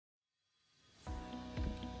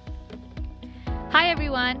Hi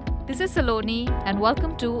everyone, this is Saloni and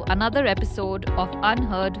welcome to another episode of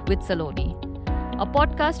Unheard with Saloni, a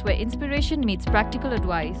podcast where inspiration meets practical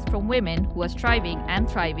advice from women who are striving and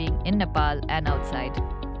thriving in Nepal and outside.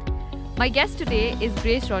 My guest today is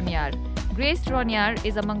Grace Rauniyar. Grace Rauniyar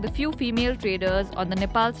is among the few female traders on the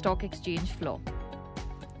Nepal Stock Exchange floor.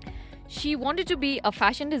 She wanted to be a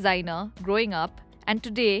fashion designer growing up and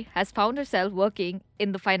today has found herself working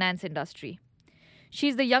in the finance industry. She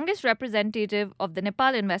is the youngest representative of the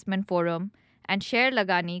Nepal Investment Forum and Share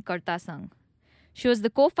Lagani Karta Sangh. She was the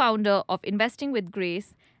co-founder of Investing with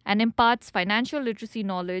Grace and imparts financial literacy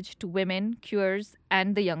knowledge to women, queers,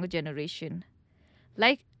 and the younger generation.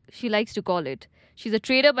 Like she likes to call it, she's a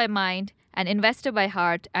trader by mind, an investor by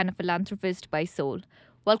heart, and a philanthropist by soul.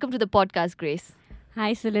 Welcome to the podcast, Grace.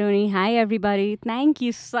 Hi, Saloni. Hi, everybody. Thank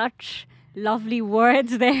you. Such lovely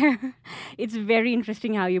words there. It's very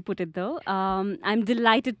interesting how you put it, though. I'm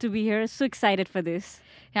delighted to be here. So excited for this.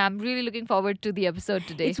 Yeah, I'm really looking forward to the episode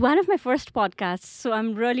today. It's one of my first podcasts, so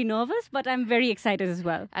I'm really nervous, but I'm very excited as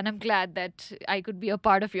well. And I'm glad that I could be a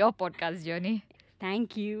part of your podcast journey.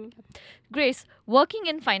 Thank you. Grace, working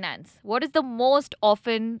in finance, what is the most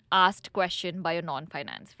often asked question by your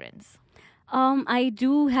non-finance friends? I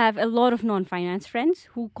do have a lot of non-finance friends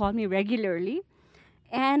who call me regularly.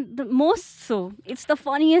 And the most so, it's the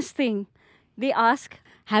funniest thing. They ask,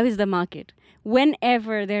 how is the market?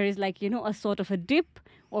 Whenever there is a sort of a dip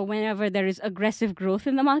or whenever there is aggressive growth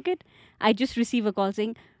in the market, I just receive a call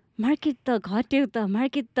saying, market ta ghatyo ta,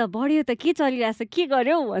 market ta badhyo ta, ke chaliरहेछ, ke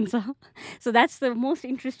गर्यो भन्छ. So that's the most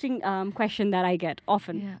interesting question that I get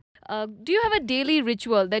often. Yeah. Do you have a daily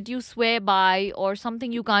ritual that you swear by or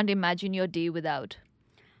something you can't imagine your day without?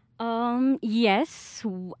 Yes,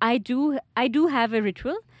 I do have a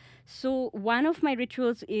ritual. So one of my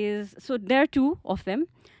rituals is, so there are two of them.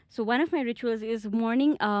 So one of my rituals is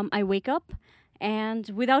morning, I wake up and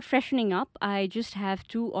without freshening up, I just have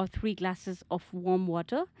 2 or 3 glasses of warm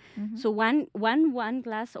water. Mm-hmm. So one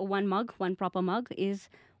glass or one mug, one proper mug is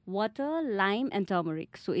water, lime and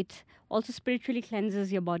turmeric. So it also spiritually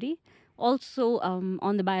cleanses your body. Also,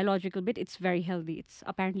 on the biological bit, it's very healthy. It's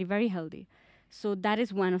apparently very healthy. So that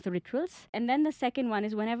is one of the rituals. And then the second one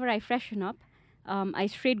is whenever I freshen up, I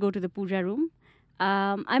straight go to the puja room.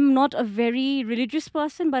 I'm not a very religious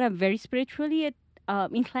person, but I'm very spiritually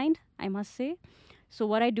inclined, I must say. So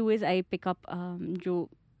what I do is I pick up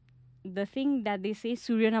the thing that they say,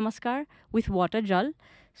 Surya Namaskar, with water, jal.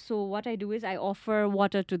 So what I do is I offer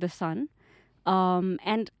water to the sun.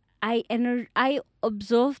 And I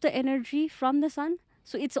observe the energy from the sun.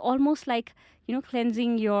 So it's almost like,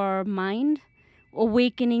 cleansing your mind,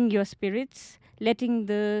 awakening your spirits, letting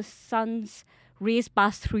the sun's rays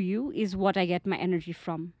pass through you is what I get my energy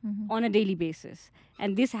from on a daily basis.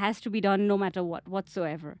 And this has to be done no matter what,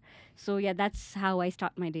 whatsoever. So yeah, that's how I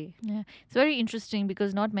start my day. Yeah, it's very interesting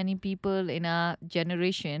because not many people in our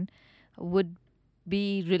generation would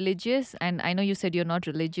be religious. And I know you said you're not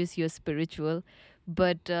religious, you're spiritual.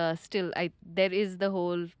 But still, there is the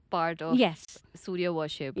whole part of Surya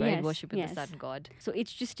worship, right? Yes, Worshiping the sun god. So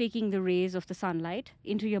it's just taking the rays of the sunlight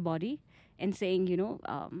into your body and saying,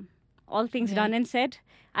 all things done and said,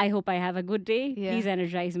 I hope I have a good day. Yeah. Please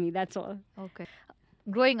energize me. That's all. Okay.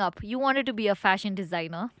 Growing up, you wanted to be a fashion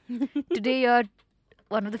designer. Today, you're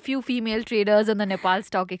one of the few female traders on the Nepal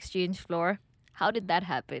Stock Exchange floor. How did that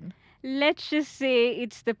happen? Let's just say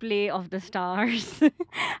it's the play of the stars.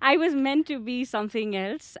 I was meant to be something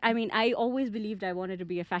else. I mean, I always believed I wanted to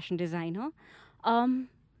be a fashion designer.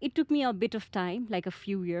 It took me a bit of time, like a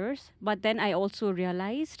few years. But then I also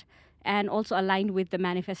realized and also aligned with the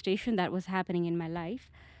manifestation that was happening in my life.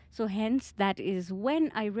 So hence, that is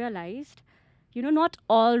when I realized, not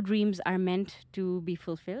all dreams are meant to be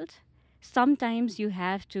fulfilled. Sometimes you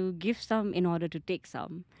have to give some in order to take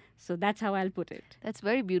some. So that's how I'll put it. That's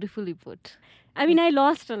very beautifully put. I mean, I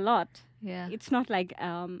lost a lot. Yeah. It's not like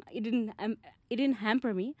it didn't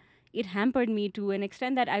hamper me. It hampered me to an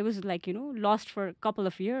extent that I was lost for a couple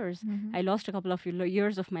of years. Mm-hmm. I lost a couple of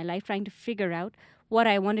years of my life trying to figure out what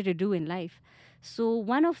I wanted to do in life. So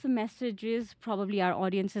one of the messages probably our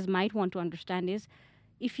audiences might want to understand is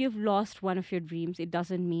if you've lost one of your dreams, it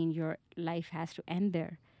doesn't mean your life has to end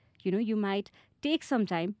there. You might take some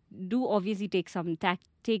time, obviously take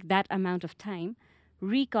that amount of time,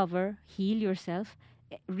 recover, heal yourself,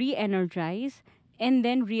 re-energize, and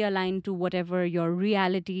then realign to whatever your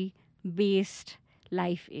reality-based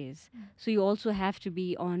life is. So you also have to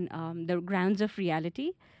be on the grounds of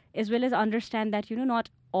reality, as well as understand that, not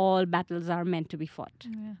all battles are meant to be fought.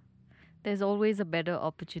 Yeah. There's always a better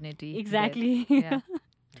opportunity. Exactly. Yeah.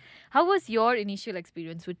 How was your initial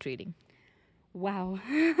experience with trading? Wow.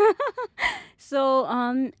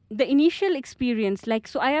 So the initial experience,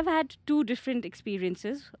 so I have had two different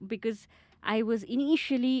experiences because I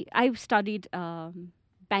studied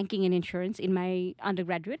banking and insurance in my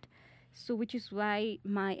undergraduate. So which is why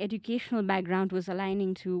my educational background was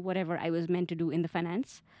aligning to whatever I was meant to do in the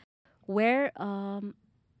finance, where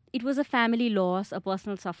it was a family loss, a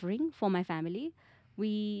personal suffering for my family.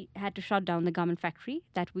 We had to shut down the garment factory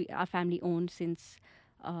that our family owned since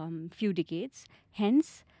few decades.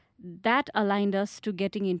 Hence, that aligned us to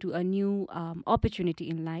getting into a new opportunity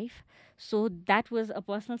in life. So that was a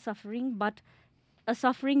personal suffering, but a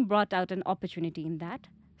suffering brought out an opportunity in that.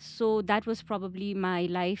 So that was probably my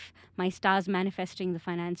life, my stars manifesting the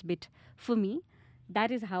finance bit for me.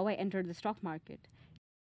 That is how I entered the stock market.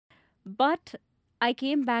 But I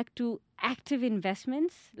came back to active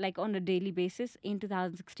investments like on a daily basis in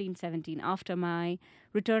 2016-17 after my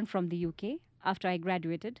return from the UK, after I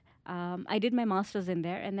graduated. I did my master's in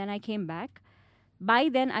there and then I came back. By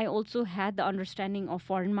then, I also had the understanding of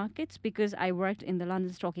foreign markets because I worked in the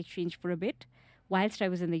London Stock Exchange for a bit whilst I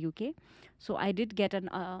was in the UK. So I did get an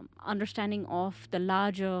understanding of the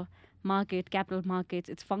larger market, capital markets,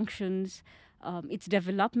 its functions, its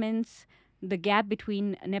developments, the gap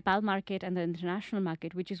between Nepal market and the international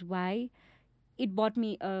market, which is why it brought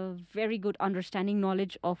me a very good understanding,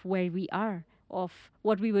 knowledge of where we are, of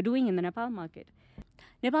what we were doing in the Nepal market.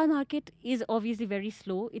 Nepal market is obviously very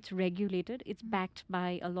slow. It's regulated. It's backed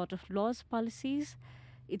by a lot of laws, policies.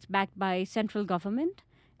 It's backed by central government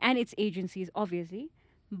and its agencies, obviously.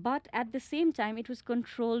 But at the same time, it was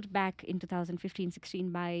controlled back in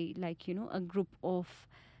 2015-16 by, a group of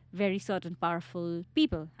very certain powerful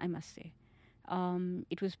people, I must say.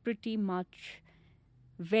 It was pretty much,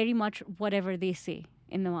 very much whatever they say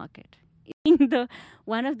in the market.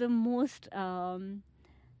 One of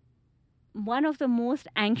the most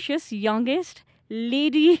anxious, youngest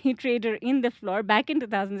lady trader in the floor back in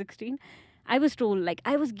 2016, I was told,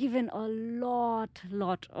 I was given a lot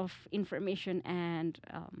of information and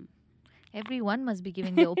everyone must be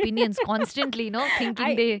giving their opinions constantly,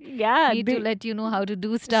 thinking they need to let you know how to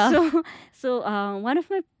do stuff. So one of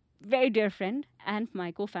my very dear friend and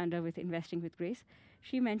my co-founder with Investing with Grace,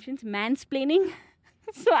 she mentions mansplaining.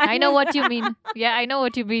 So I know what you mean. Yeah, I know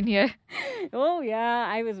what you mean here. Oh, yeah.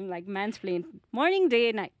 I was mansplained morning,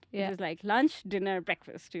 day, night. Yeah. It was lunch, dinner,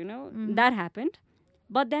 breakfast, That happened.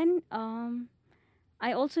 But then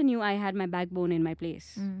I also knew I had my backbone in my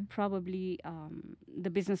place. Probably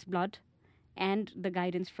the business blood and the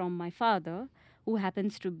guidance from my father, who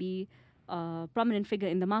happens to be a prominent figure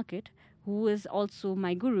in the market, who is also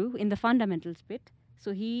my guru in the fundamentals bit.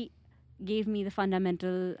 So he gave me the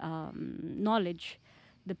fundamental knowledge,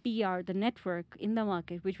 the PR, the network in the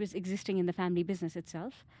market, which was existing in the family business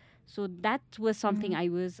itself. So that was something I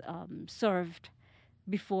was served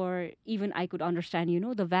before even I could understand,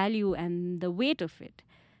 the value and the weight of it.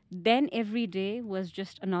 Then every day was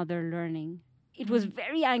just another learning. It was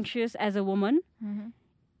very anxious as a woman.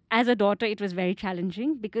 As a daughter, it was very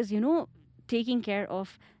challenging because, taking care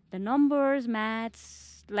of the numbers, maths,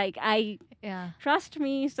 trust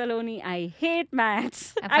me, Saloni, I hate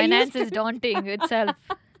maths. Finance is daunting itself.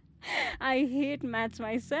 I hate maths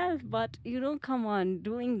myself, but come on,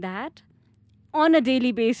 doing that on a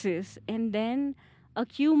daily basis and then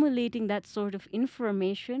accumulating that sort of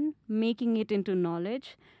information, making it into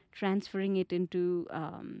knowledge, transferring it into,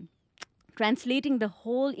 translating the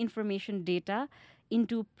whole information data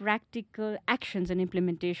into practical actions and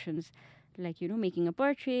implementations, making a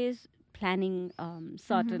purchase, planning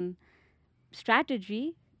certain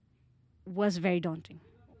strategy was very daunting.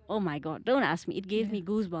 Oh my God, don't ask me. It gave me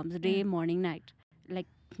goosebumps day, morning, night.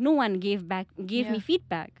 No one gave me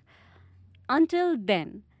feedback. Until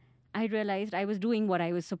then, I realized I was doing what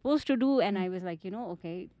I was supposed to do and I was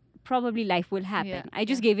okay, probably life will happen. Yeah. I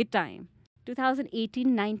just gave it time.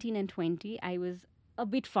 2018, 19 and 20, I was a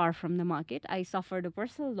bit far from the market. I suffered a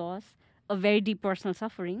personal loss, a very deep personal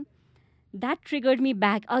suffering. That triggered me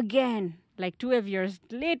back again, 12 years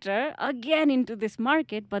later, again into this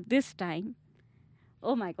market. But this time,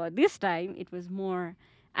 oh my God, this time it was more,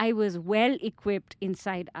 I was well equipped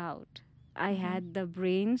inside out. I had the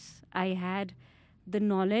brains, I had the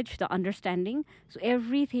knowledge, the understanding. So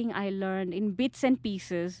everything I learned in bits and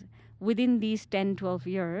pieces within these 10, 12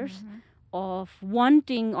 years of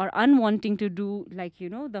wanting or unwanting to do,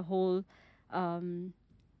 the whole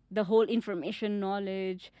information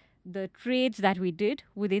knowledge, the trades that we did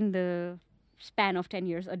within the span of 10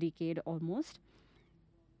 years, a decade almost,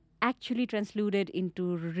 actually translated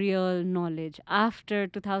into real knowledge. After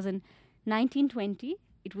 2019-20,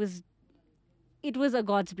 it was a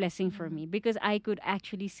God's blessing for me because I could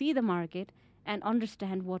actually see the market and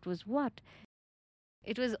understand what was what.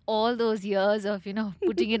 It was all those years of,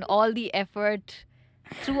 putting in all the effort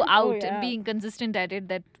Oh throughout and yeah. being consistent at it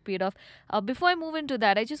that paid off. Before I move into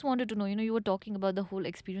that, I just wanted to know, you were talking about the whole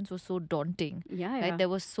experience was so daunting, Yeah, right? yeah. There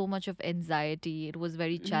was so much of anxiety. It was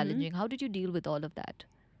very Mm-hmm. challenging. How did you deal with all of that?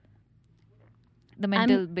 The I'm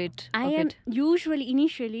mental bit I of am it. usually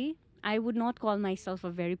initially I would not call myself a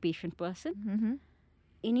very patient person. Mm-hmm.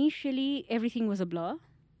 Initially everything was a blur.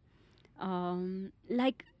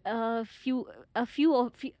 Like so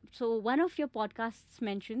one of your podcasts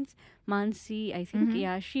mentions Mansi, I think. Mm-hmm.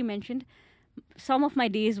 Yeah, she mentioned some of my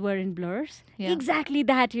days were in blurs. Yeah. Exactly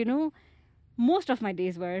that, most of my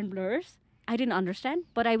days were in blurs. I didn't understand,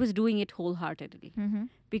 but I was doing it wholeheartedly Mm-hmm.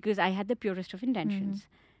 because I had the purest of intentions.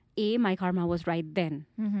 My karma was right then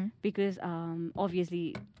Mm-hmm. because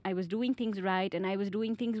obviously I was doing things right and I was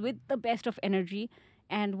doing things with the best of energy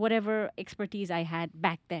and whatever expertise I had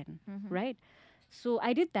back then, right? So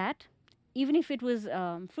I did that. Even if it was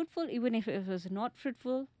fruitful, even if it was not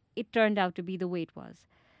fruitful, it turned out to be the way it was.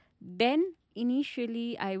 Then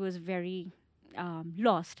initially I was very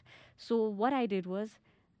lost. So what I did was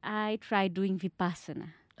I tried doing Vipassana.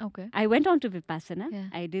 Okay. I went on to Vipassana. Yeah.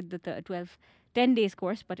 I did the 10 days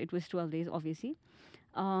course, but it was 12 days, obviously.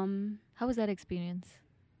 How was that experience?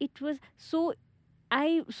 It was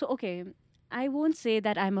okay. I won't say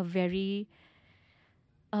that I'm a very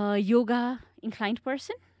yoga inclined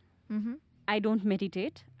person. Mm-hmm. I don't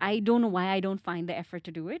meditate. I don't know why I don't find the effort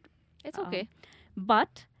to do it. It's okay.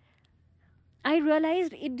 But I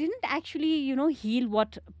realized it didn't actually, heal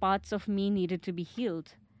what parts of me needed to be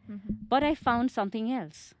healed. But I found something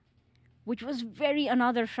else, which was very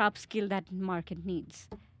another sharp skill that market needs: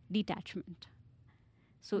 detachment.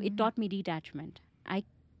 So it taught me detachment.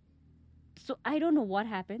 I don't know what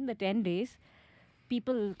happened. The 10 days,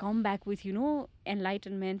 people come back with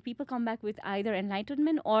enlightenment. People come back with either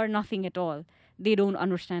enlightenment or nothing at all. They don't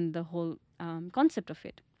understand the whole concept of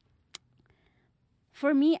it.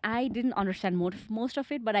 For me, I didn't understand most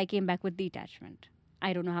of it, but I came back with detachment.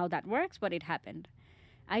 I don't know how that works, but it happened.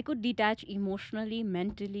 I could detach emotionally,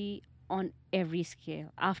 mentally, on every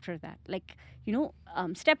scale after that. Like,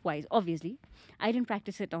 stepwise, obviously. I didn't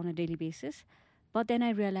practice it on a daily basis. But then I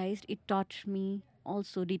realized it taught me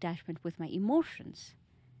also detachment with my emotions,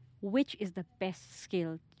 which is the best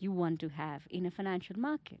skill you want to have in a financial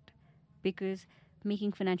market. Because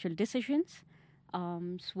making financial decisions,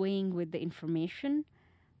 swaying with the information,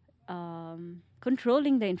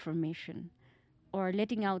 controlling the information, or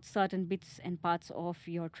letting out certain bits and parts of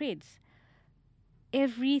your trades,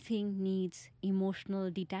 everything needs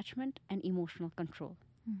emotional detachment and emotional control.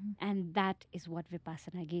 And that is what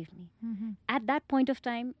Vipassana gave me. At that point of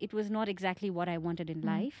time, it was not exactly what I wanted in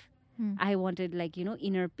life. I wanted,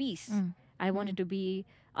 inner peace. I wanted to be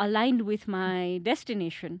aligned with my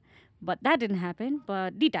destination. But that didn't happen,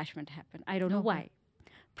 but detachment happened. I don't know why.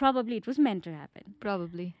 Probably it was meant to happen.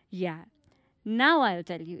 Probably. Yeah. Now I'll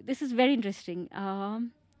tell you. This is very interesting.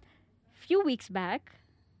 Few weeks back,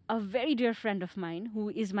 a very dear friend of mine, who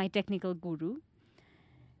is my technical guru,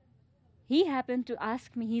 he happened to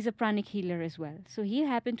ask me, he's a pranic healer as well. So he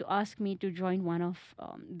happened to ask me to join one of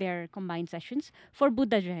their combined sessions for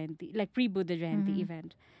Buddha Jayanti, like pre-Buddha Jayanti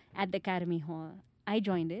event at the Academy Hall. I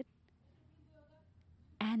joined it.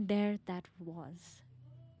 And there that was.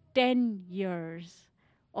 10 years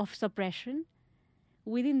of suppression.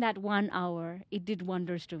 Within that 1 hour, it did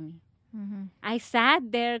wonders to me. I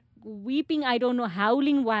sat there weeping, I don't know,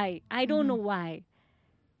 howling why. I don't know why.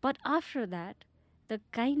 But after that, the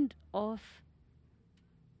kind of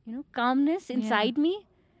calmness inside me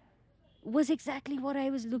was exactly what I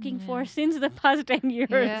was looking for since the past 10 years.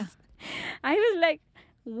 Yeah. I was like,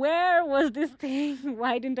 where was this thing?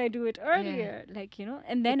 Why didn't I do it earlier?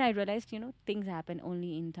 And then I realized, things happen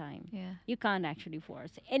only in time. Yeah. You can't actually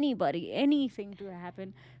force anybody, anything to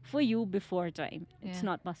happen for you before time. It's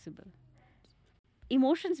Yeah. not possible.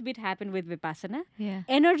 Emotions bit happen with Vipassana. Yeah.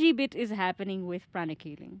 Energy bit is happening with pranic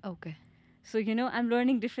healing. Okay. So, I'm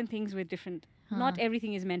learning different things with different. Not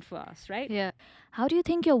everything is meant for us, right? Yeah. How do you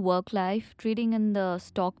think your work life, trading in the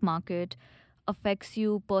stock market, affects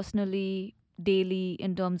you personally, daily,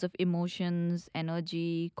 in terms of emotions,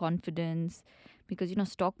 energy, confidence? Because,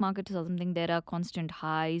 stock market is something, there are constant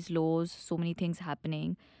highs, lows, so many things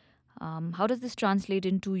happening. How does this translate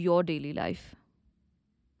into your daily life?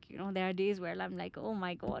 There are days where I'm like, oh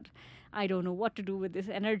my God, I don't know what to do with this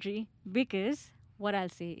energy. Because what I'll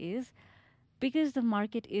say is, because the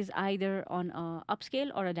market is either on a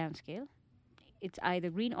upscale or a downscale, it's either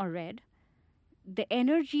green or red. The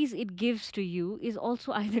energies it gives to you is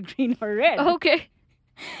also either green or red. Okay.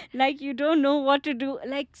 Like you don't know what to do.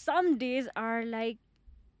 Like some days are like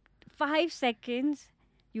 5 seconds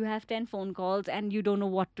You have 10 phone calls and you don't know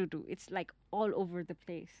what to do. It's like all over the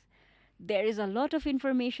place. There is a lot of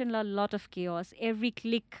information, a lot of chaos. Every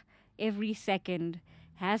click, every second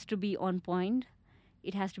has to be on point.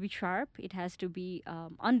 It has to be sharp. It has to be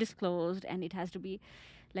undisclosed, and it has to be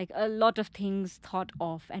like a lot of things thought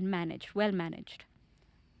of and managed, well managed.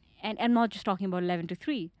 And I'm not just talking about 11 to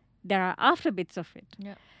 3. There are after bits of it.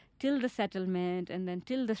 Yeah. Till the settlement and then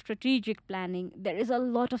till the strategic planning. There is a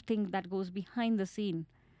lot of things that goes behind the scene.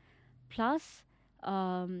 Plus,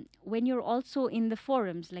 when you're also in the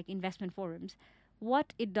forums, like investment forums,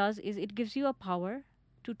 what it does is it gives you a power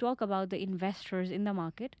to talk about the investors in the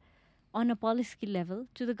market on a policy level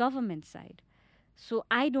to the government side. So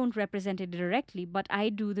I don't represent it directly, but I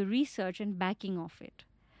do the research and backing of it.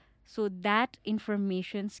 So that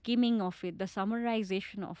information, skimming of it, the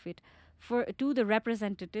summarization of it to the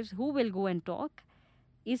representatives who will go and talk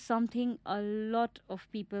is something a lot of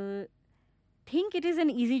people think it is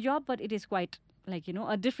an easy job, but it is quite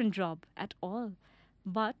a different job at all.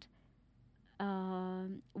 But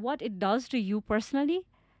what it does to you personally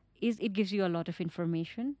is it gives you a lot of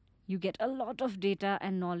information. You get a lot of data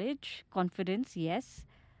and knowledge, confidence, yes,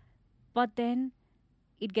 but then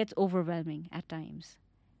it gets overwhelming at times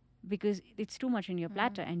because it's too much in your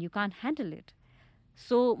platter and you can't handle it.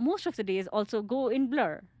 So most of the days also go in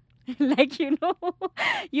blur.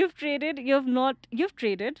 You've traded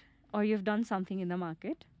or you've done something in the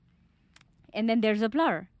market, and then there's a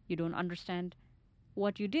blur. You don't understand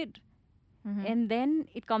what you did. And then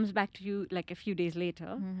it comes back to you like a few days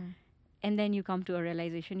later. And then you come to a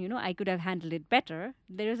realization, I could have handled it better.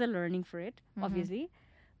 There is a learning for it, obviously.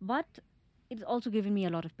 But it's also given me a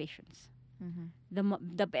lot of patience.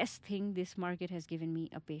 The best thing this market has given me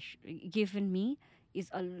is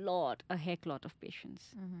a heck lot of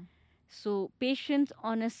patience. So patience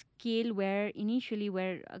on a scale where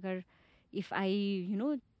if I,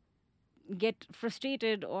 get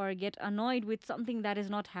frustrated or get annoyed with something that is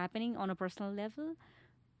not happening on a personal level,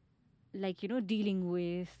 like, dealing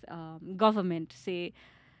with government, say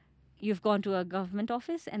you've gone to a government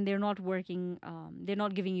office and they're not working, they're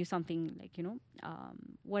not giving you something like,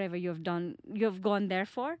 whatever you've gone there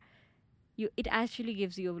for, it actually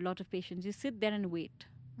gives you a lot of patience. You sit there and wait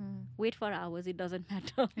for hours. It doesn't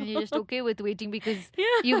matter. And you're just okay with waiting because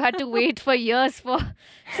you had to wait for years for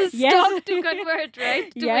stock to convert,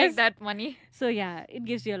 right? To make that money. So yeah, it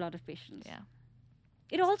gives you a lot of patience. Yeah.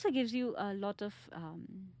 It also gives you a lot of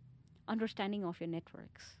understanding of your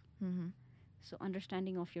networks. So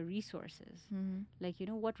understanding of your resources. Like,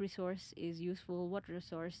 what resource is useful, what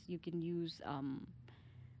resource you can use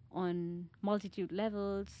on multitude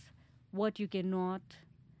levels, what you cannot.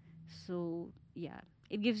 So yeah,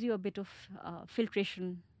 it gives you a bit of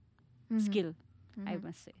filtration skill, I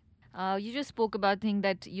must say. You just spoke about thing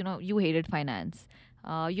that, you hated finance.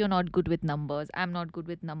 You're not good with numbers. I'm not good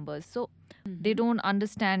with numbers. So they don't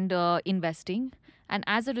understand investing. And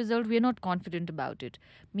as a result, we're not confident about it.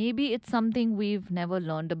 Maybe it's something we've never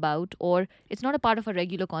learned about, or it's not a part of our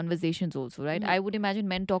regular conversations also, right? I would imagine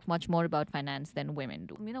men talk much more about finance than women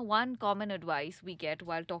do. One common advice we get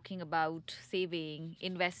while talking about saving,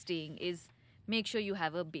 investing is make sure you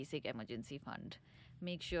have a basic emergency fund.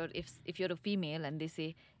 Make sure if you're a female and they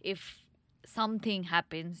say if something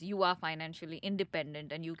happens, you are financially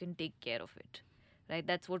independent and you can take care of it, right?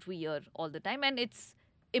 That's what we hear all the time, and it's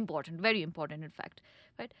important, very important in fact,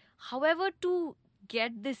 right? However, to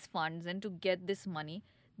get these funds and to get this money,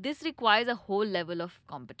 this requires a whole level of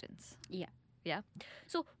competence. Yeah.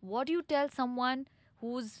 So what do you tell someone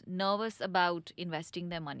who's nervous about investing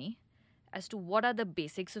their money as to what are the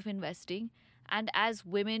basics of investing? And as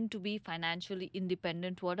women, to be financially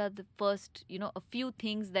independent, what are the first, a few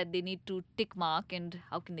things that they need to tick mark, and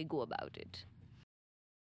how can they go about it?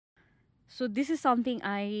 So this is something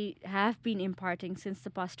I have been imparting since the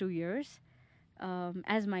past 2 years,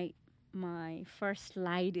 as my first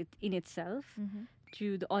slide in itself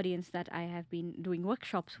to the audience that I have been doing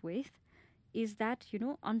workshops with, is that,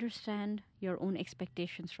 understand your own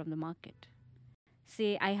expectations from the market.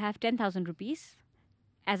 Say I have 10,000 rupees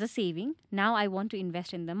as a saving. Now I want to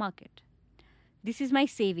invest in the market. This is my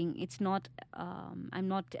saving. It's not, I'm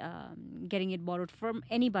not getting it borrowed from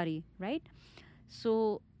anybody, right?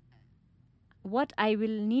 So what I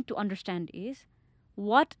will need to understand is,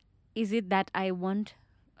 what is it that I want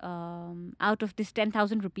out of this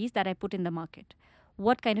 10,000 rupees that I put in the market?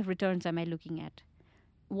 What kind of returns am I looking at?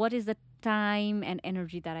 What is the time and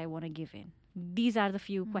energy that I want to give in? These are the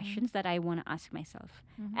few questions that I want to ask myself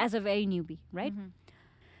as a very newbie, right?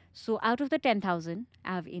 So out of the 10,000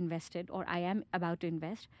 I've invested, or I am about to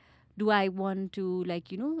invest, do I want to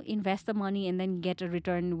invest the money and then get a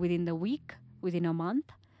return within the week, within a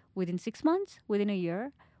month? within 6 months, within a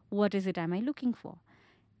year, what is it am I looking for?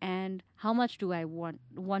 And how much do I want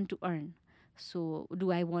to earn? So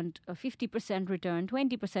do I want a 50% return,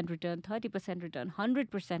 20% return, 30% return,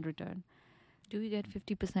 100% return? Do you get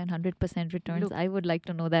 50%, 100% returns? Look. I would like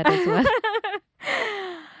to know that as well.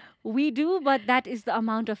 We do, but that is the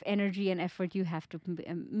amount of energy and effort you have to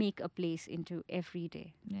make a place into every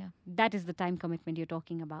day. Yeah. That is the time commitment you're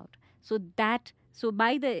talking about. So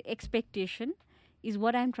by the expectation is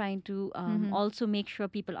what I'm trying to also make sure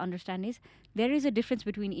people understand is there is a difference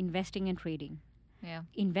between investing and trading. Yeah.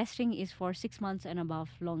 Investing is for 6 months and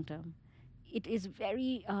above, long term. It is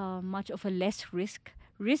very much of a less risk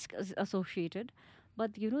is associated,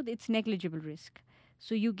 but it's negligible risk.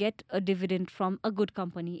 So you get a dividend from a good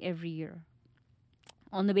company every year.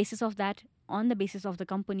 On the basis of that, on the basis of the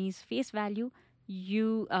company's face value,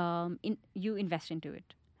 you invest into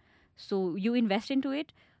it. So you invest into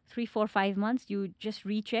it 3, 4, 5 months. You just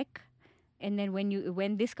recheck, and then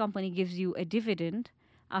when this company gives you a dividend,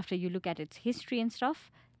 after you look at its history and stuff,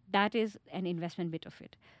 that is an investment bit of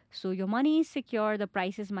it. So your money is secure. The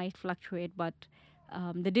prices might fluctuate, but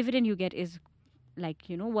the dividend you get is like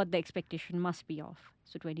what the expectation must be of.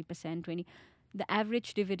 So 20%, 20. The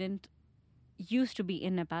average dividend used to be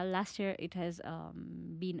in Nepal. Last year it has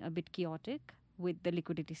been a bit chaotic with the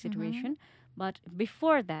liquidity situation. But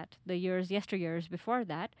before that, the yesteryears before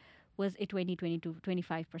that, was a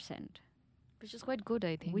 20-25%. Which is quite good,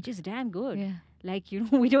 I think. Which is damn good. Yeah. Like,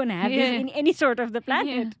 we don't have this in any sort of the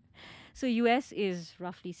planet. Yeah. So US is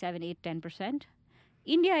roughly 7, 8, 10%.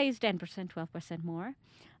 India is 10%, 12% more.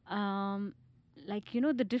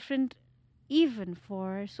 The different, even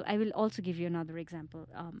for, so I will also give you another example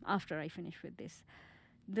after I finish with this.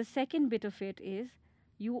 The second bit of it is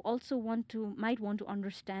you also might want to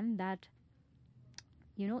understand that,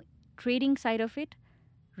 trading side of it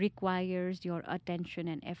requires your attention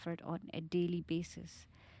and effort on a daily basis.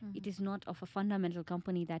 It is not of a fundamental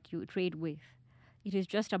company that you trade with. It is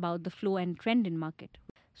just about the flow and trend in market.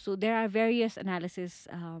 So there are various analysis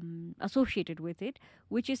associated with it,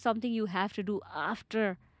 which is something you have to do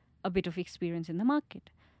after a bit of experience in the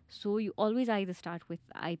market. So you always either start with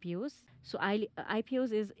IPOs. So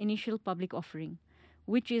IPOs is initial public offering,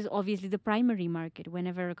 which is obviously the primary market.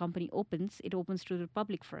 Whenever a company opens, it opens to the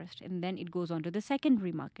public first, and then it goes on to the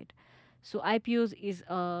secondary market. So IPOs is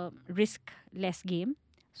a risk-less game.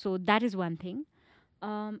 So that is one thing.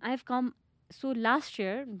 So last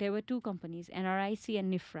year, there were 2 companies, NRIC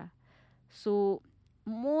and NIFRA. So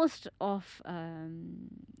most of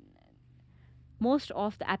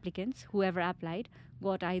the applicants, whoever applied,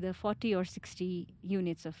 got either 40 or 60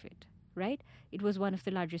 units of it, right? It was one of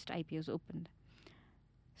the largest IPOs opened.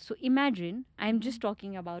 So imagine, I'm just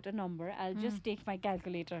talking about a number. I'll just take my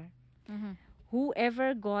calculator.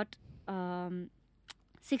 Whoever got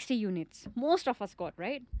 60 units, most of us got,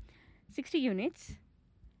 right? 60 units.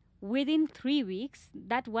 Within 3 weeks,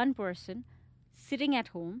 that one person sitting at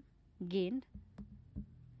home gained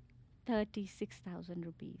 36,000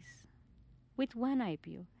 rupees with one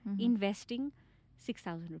IPO, investing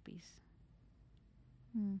 6,000 rupees.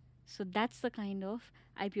 So that's the kind of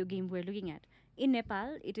IPO game we're looking at. In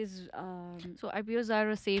Nepal, it is... so IPOs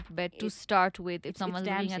are a safe bet to start with if someone's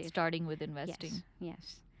looking at safe. starting with investing.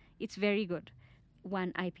 Yes. It's very good.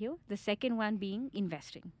 One IPO. The second one being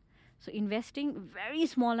investing. So investing very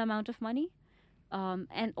small amount of money,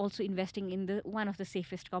 and also investing in one of the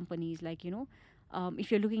safest companies. Like,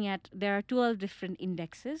 if you're looking at, there are 12 different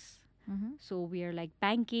indexes. So we are like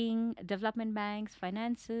banking, development banks,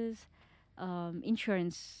 finances,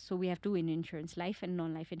 insurance. So we have 2 in insurance, life and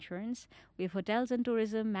non-life insurance. We have hotels and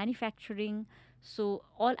tourism, manufacturing. So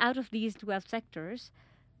all out of these 12 sectors,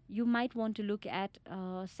 you might want to look at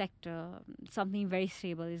a sector, something very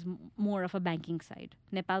stable is more of a banking side.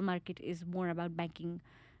 Nepal market is more about banking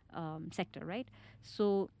sector, right?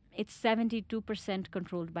 So it's 72%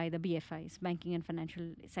 controlled by the BFIs, banking and financial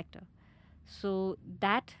sector. So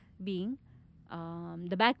that being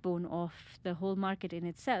the backbone of the whole market in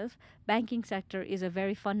itself, banking sector is a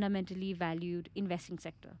very fundamentally valued investing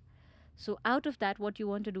sector. So out of that, what you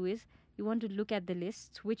want to do is you want to look at the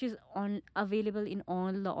lists, which is available in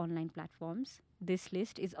all the online platforms. This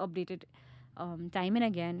list is updated time and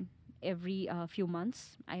again every few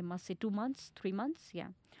months. I must say 2 months, 3 months. Yeah.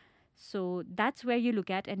 So that's where you look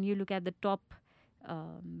at, and you look at the top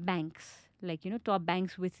banks, like, top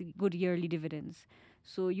banks with good yearly dividends.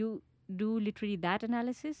 So you do literally that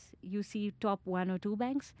analysis. You see top 1 or 2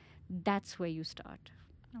 banks. That's where you start.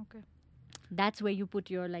 Okay. That's where you put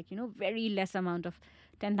your, very less amount of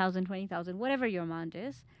 10,000, 20,000, whatever your amount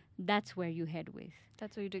is. That's where you head with.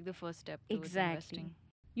 That's where you take the first step towards Exactly. investing.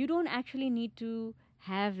 You don't actually need to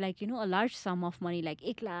have like, a large sum of money like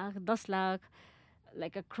 1 lakh, 10 lakh,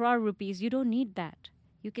 like a crore rupees. You don't need that.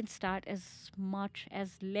 You can start as much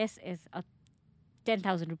as less as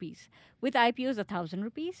 10,000 rupees. With IPOs, 1,000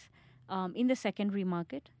 rupees. In the secondary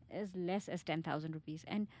market, as less as 10,000 rupees.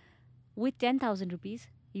 And with 10,000 rupees,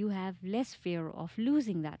 you have less fear of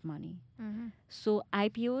losing that money. So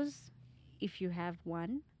IPOs, if you have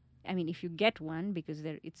one, I mean, if you get one, because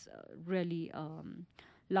it's a really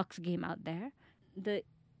luck's game out there. The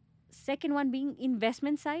second one being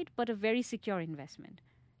investment side, but a very secure investment,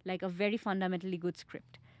 like a very fundamentally good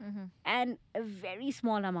script and a very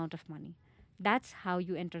small amount of money. That's how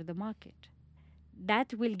you enter the market.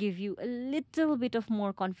 That will give you a little bit of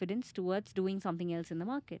more confidence towards doing something else in the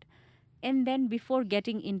market. And then before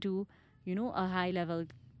getting into, a high level,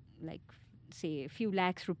 like say a few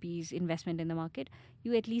lakhs rupees investment in the market,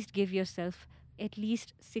 you at least give yourself at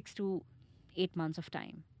least 6 to 8 months of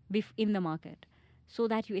time in the market, so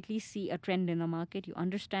that you at least see a trend in the market, you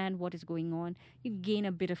understand what is going on, you gain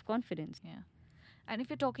a bit of confidence. Yeah. And if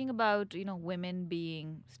you're talking about,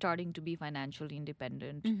 women starting to be financially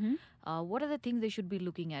independent, what are the things they should be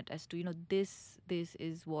looking at as to, this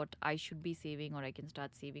is what I should be saving or I can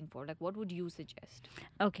start saving for? Like, what would you suggest?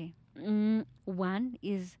 Okay. One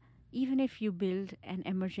is, even if you build an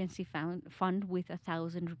emergency fund with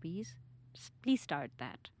 1,000 rupees, please start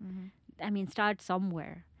that. I mean, start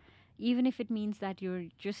somewhere. Even if it means that you're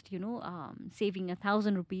just, saving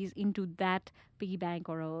 1,000 rupees into that piggy bank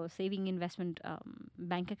or a saving investment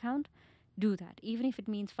bank account, do that. Even if it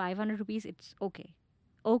means 500 rupees, it's okay.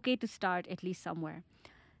 Okay to start at least somewhere.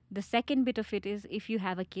 The second bit of it is, if you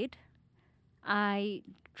have a kid, I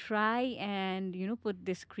try and, put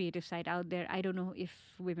this creative side out there. I don't know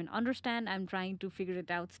if women understand. I'm trying to figure it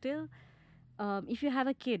out still. If you have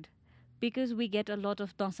a kid, because we get a lot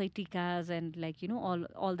of dansai and like,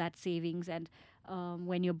 all that savings, and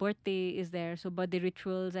when your birthday is there, so birthday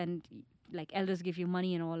rituals and like elders give you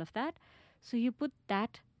money and all of that. So you put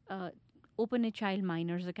that, open a child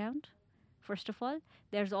minors account. First of all,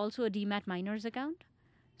 there's also a DMAT minors account.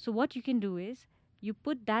 So what you can do is, you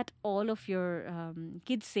put that all of your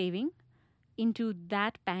kids saving into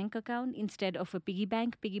that bank account instead of a piggy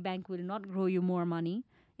bank. Piggy bank will not grow you more money.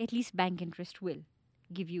 At least bank interest will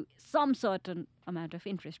give you some certain amount of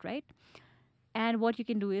interest, right? And what you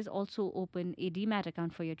can do is also open a DMAT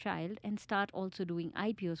account for your child and start also doing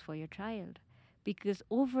IPOs for your child. Because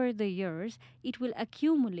over the years, it will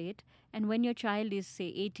accumulate. And when your child is,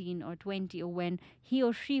 say, 18 or 20, or when he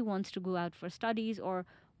or she wants to go out for studies or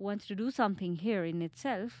wants to do something here in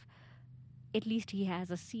itself, at least he has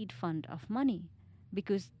a seed fund of money.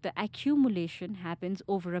 Because the accumulation happens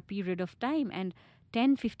over a period of time. And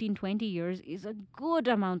 10, 15, 20 years is a good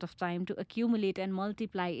amount of time to accumulate and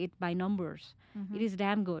multiply it by numbers. It is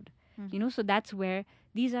damn good. So that's where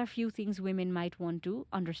these are few things women might want to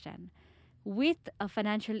understand. With a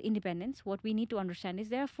financial independence, what we need to understand is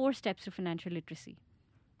there are 4 steps to financial literacy.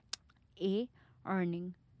 A,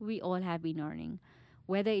 earning. We all have been earning.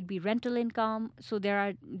 Whether it be rental income, so there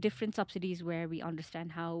are different subsidies where we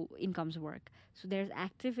understand how incomes work. So there's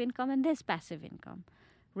active income and there's passive income.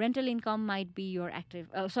 Rental income might be your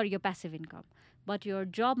passive income, but your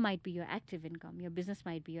job might be your active income. Your business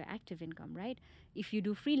might be your active income, right? If you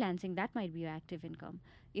do freelancing, that might be your active income.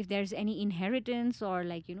 If there's any inheritance or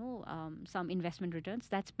like, some investment returns,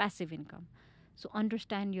 that's passive income. So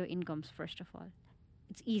understand your incomes first of all.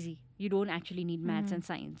 It's easy. You don't actually need maths and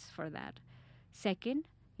science for that. Second,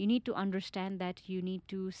 you need to understand that you need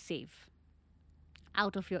to save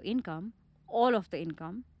out of your income, all of the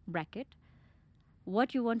income bracket.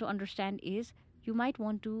 What you want to understand is, you might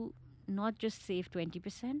want to not just save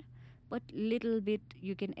 20%, but little bit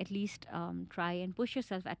you can at least try and push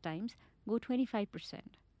yourself at times, go 25%.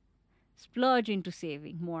 Splurge into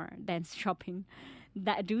saving more than shopping.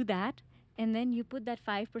 Do that, and then you put that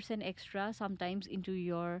 5% extra sometimes into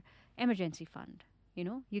your emergency fund.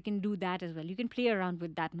 You can do that as well. You can play around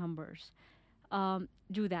with that numbers.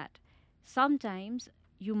 Do that. Sometimes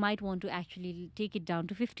you might want to actually take it down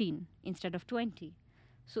to 15 instead of 20.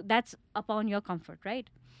 So that's upon your comfort, right?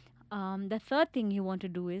 The third thing you want to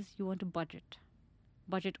do is, you want to budget.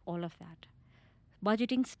 Budget all of that.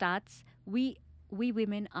 Budgeting starts, we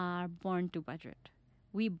women are born to budget.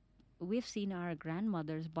 We've seen our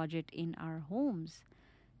grandmothers budget in our homes,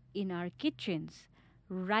 in our kitchens,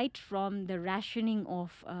 right from the rationing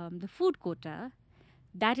of the food quota.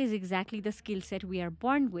 That is exactly the skill set we are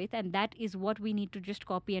born with, and that is what we need to just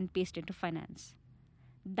copy and paste into finance.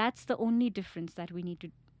 That's the only difference that we need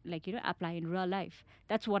to apply in real life.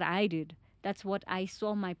 That's what I did. That's what I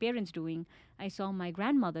saw my parents doing. I saw my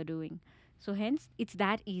grandmother doing. So hence, it's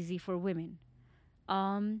that easy for women.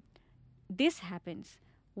 This happens.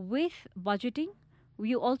 With budgeting,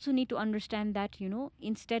 you also need to understand that,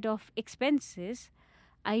 instead of expenses,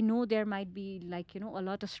 I know there might be a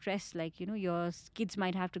lot of stress, your kids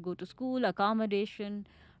might have to go to school, accommodation,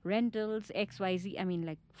 rentals,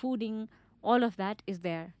 XYZ, fooding, all of that is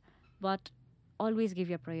there. But always give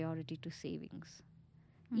your priority to savings.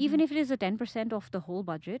 Even if it is a 10% of the whole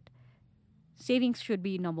budget, savings should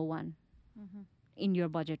be number one in your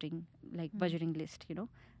budgeting list,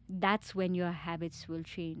 That's when your habits will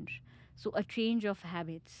change. So a change of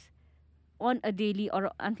habits on a daily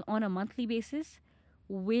or on a monthly basis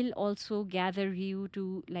will also gather you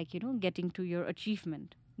to getting to your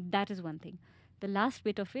achievement. That is one thing. The last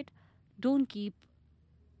bit of it, don't keep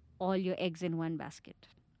all your eggs in one basket.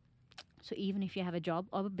 So even if you have a job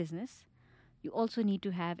or a business, you also need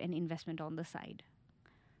to have an investment on the side,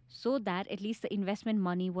 so that at least the investment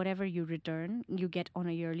money, whatever you get on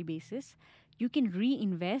a yearly basis, you can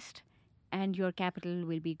reinvest and your capital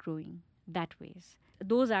will be growing that ways.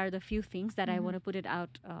 Those are the few things that I want to put it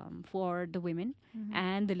out for the women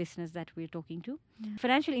and the listeners that we're talking to.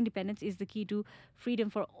 Financial independence is the key to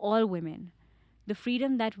freedom for all women. The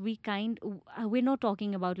freedom that we're not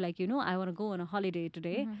talking about I want to go on a holiday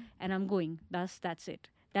today and I'm going. That's it.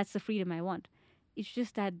 That's the freedom I want. It's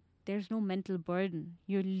just that there's no mental burden.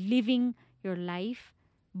 You're living your life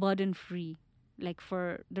burden-free,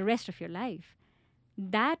 for the rest of your life.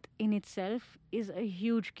 That in itself is a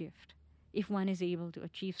huge gift if one is able to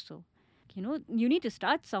achieve so. You need to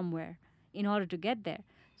start somewhere in order to get there.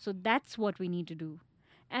 So that's what we need to do.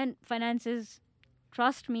 And finances,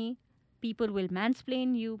 trust me, people will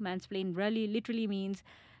mansplain you. Mansplain really literally means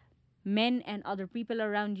men and other people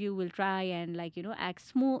around you will try and act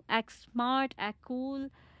smart, act cool.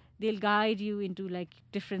 They'll guide you into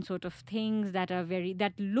different sort of things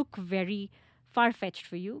that look very far-fetched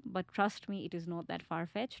for you. But trust me, it is not that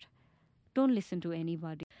far-fetched. Don't listen to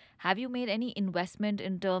anybody. Have you made any investment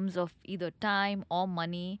in terms of either time or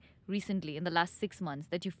money recently in the last 6 months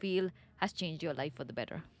that you feel has changed your life for the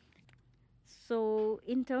better? So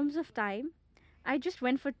in terms of time, I just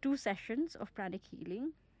went for 2 sessions of pranic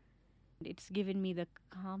healing. It's given me the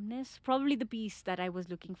calmness, probably the peace that I was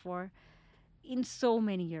looking for in so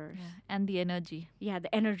many years. Yeah. And the energy. Yeah,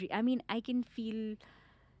 the energy. I can feel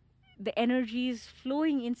the energies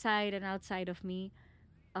flowing inside and outside of me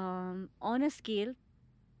on a scale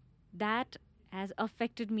that has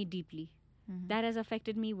affected me deeply. That has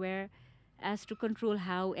affected me as to control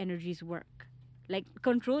how energies work.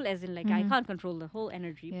 Control as in I can't control the whole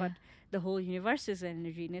energy, but the whole universe is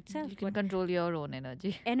energy in itself. You can control your own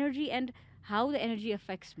energy. Energy and how the energy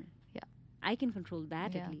affects me. Yeah. I can control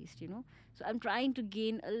that at least, So I'm trying to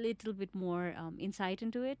gain a little bit more insight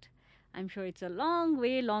into it. I'm sure it's a long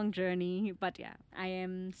journey, but I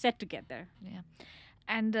am set to get there. Yeah.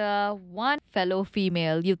 And one fellow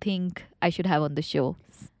female you think I should have on the show?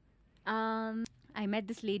 I met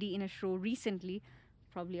this lady in a show recently,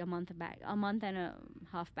 probably a month and a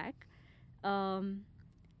half back. And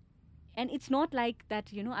it's not like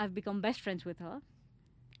that, I've become best friends with her.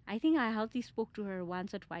 I think I hardly spoke to her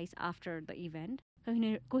once or twice after the event.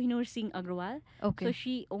 Kohinoor Singh Agrawal. Okay. So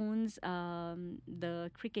she owns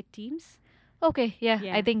the cricket teams. Okay, yeah,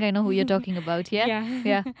 I think I know who you're talking about.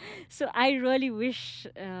 Yeah. So I really wish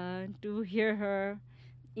to hear her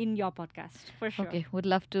in your podcast, for sure. Okay, would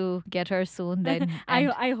love to get her soon then. I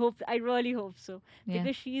really hope so.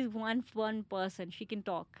 Because she is one person, she can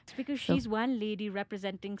talk. It's because she's one lady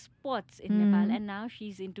representing sports in Nepal, and now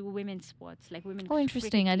she's into women's sports, women's Oh,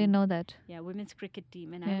 interesting. I didn't know that. Yeah, women's cricket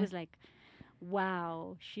team. And I was like,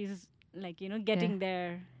 wow, she's getting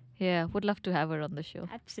there. Yeah, would love to have her on the show.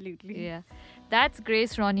 Absolutely. Yeah. That's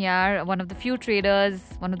Grace Rauniyar, one of the few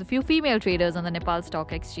female traders on the Nepal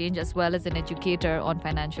Stock Exchange, as well as an educator on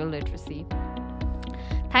financial literacy.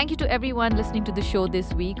 Thank you to everyone listening to the show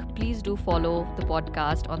this week. Please do follow the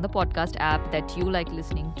podcast on the podcast app that you like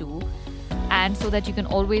listening to, and so that you can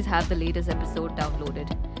always have the latest episode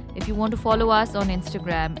downloaded. If you want to follow us on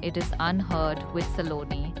Instagram, it is Unheard with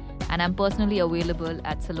Saloni, and I'm personally available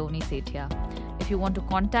at Saloni Sethia. If you want to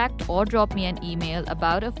contact or drop me an email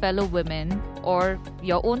about a fellow woman or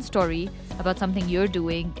your own story about something you're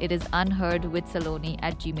doing, it is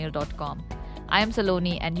unheardwithsaloni@gmail.com. I am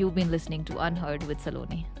Saloni, and you've been listening to Unheard with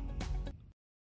Saloni.